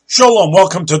Shalom,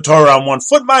 welcome to Torah on One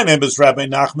Foot. My name is Rabbi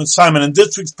Nachman Simon, and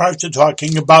this week's parsha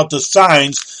talking about the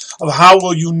signs of how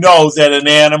will you know that an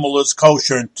animal is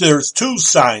kosher. And there's two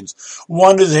signs.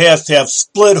 One is it has to have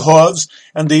split hooves,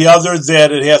 and the other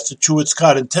that it has to chew its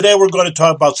cud. And today we're going to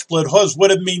talk about split hooves,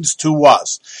 what it means to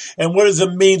us. And what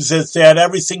it means is that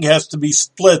everything has to be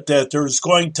split, that there's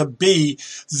going to be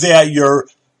that your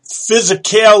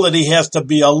physicality has to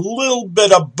be a little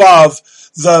bit above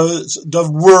the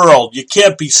world. You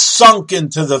can't be sunk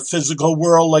into the physical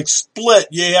world like split.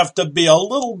 You have to be a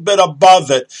little bit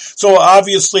above it. So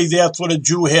obviously that's what a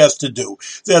Jew has to do.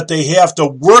 That they have to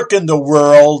work in the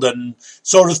world and,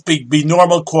 so to speak, be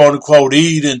normal, quote unquote,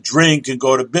 eat and drink and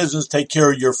go to business, take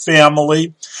care of your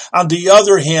family. On the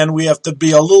other hand, we have to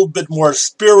be a little bit more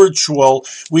spiritual.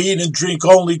 We eat and drink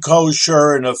only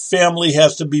kosher, and a family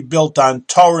has to be built on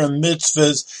Torah and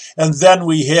mitzvahs, and then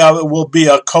it will be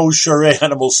a kosher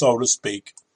animal, so to speak.